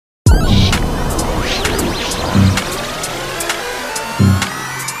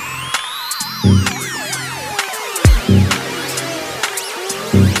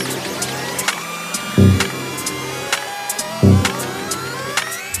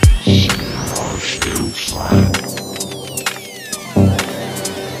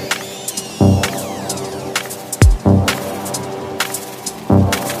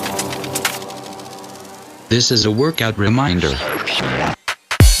This is a workout reminder.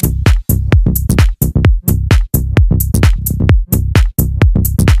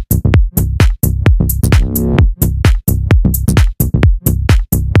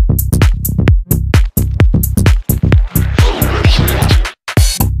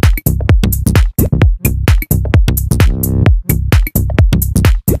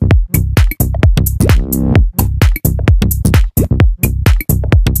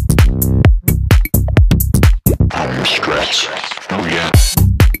 Stretch. Oh yeah.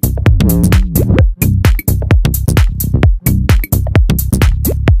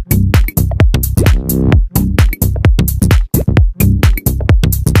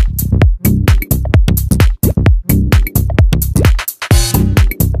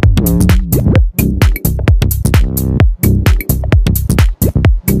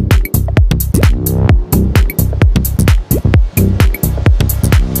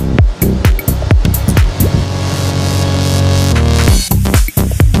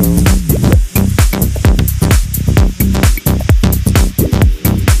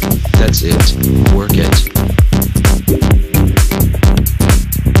 That's it. Work it.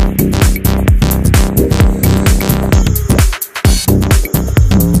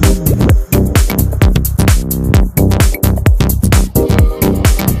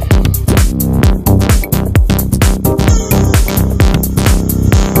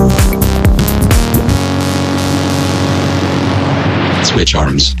 Switch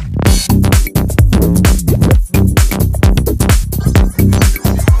arms.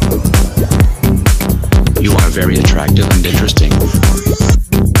 You are very attractive and interesting.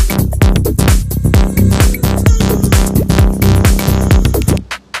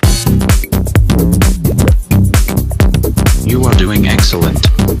 You are doing excellent.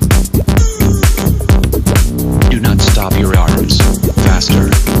 Do not stop your arms. Faster,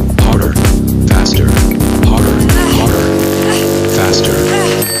 harder, faster, harder, harder, faster.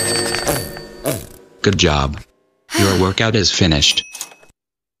 Good job. Your workout is finished.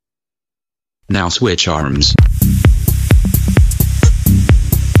 Now switch arms.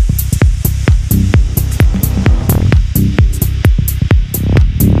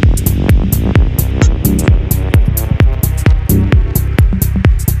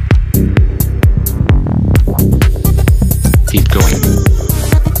 Keep going.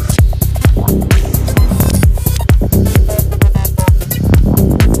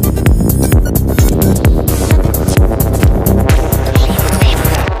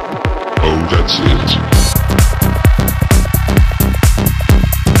 Oh, that's it.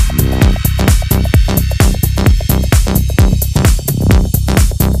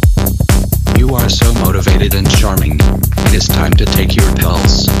 You are so motivated and charming. It is time to take your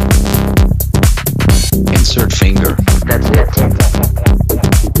pulse. Insert finger. That's it.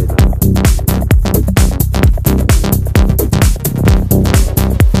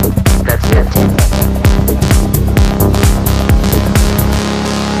 That's it.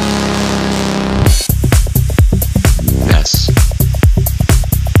 Yes.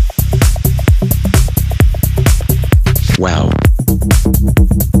 Wow.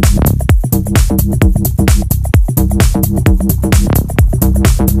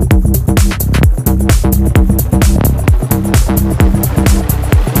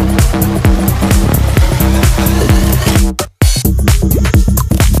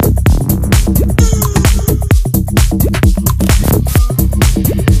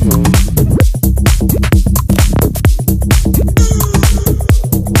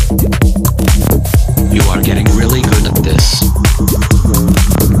 You are getting really good at this.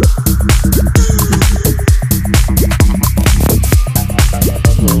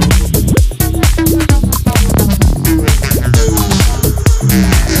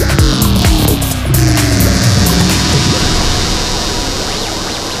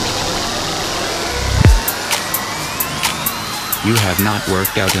 You have not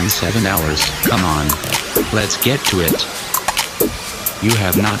worked out in 7 hours. Come on. Let's get to it. You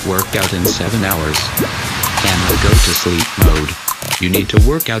have not worked out in 7 hours. Cannot go to sleep mode. You need to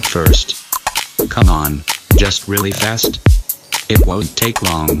work out first. Come on. Just really fast. It won't take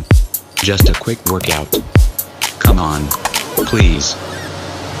long. Just a quick workout. Come on. Please.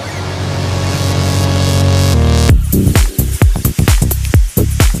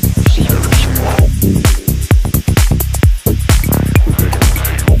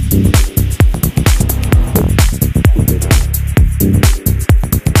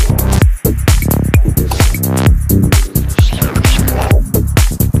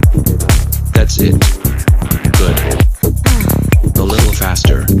 it. Good. A little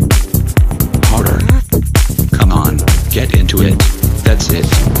faster. Harder. Come on, get into it. That's it.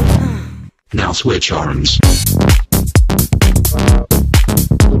 Now switch arms.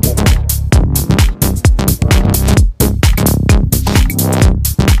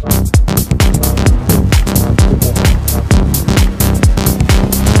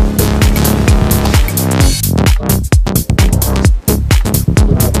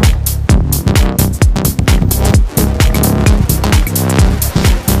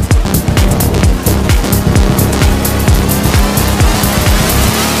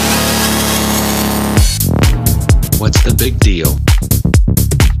 What's the big deal?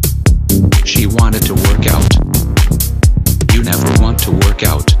 She wanted to work out. You never want to work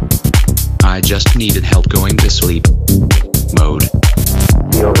out. I just needed help going to sleep mode.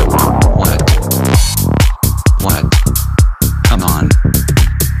 What? What? Come on.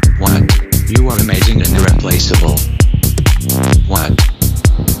 What? You are amazing and irreplaceable. What?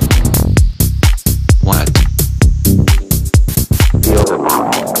 What?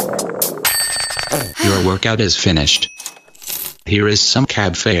 Your workout is finished. Here is some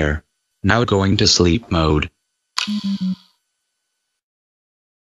cab fare. Now going to sleep mode.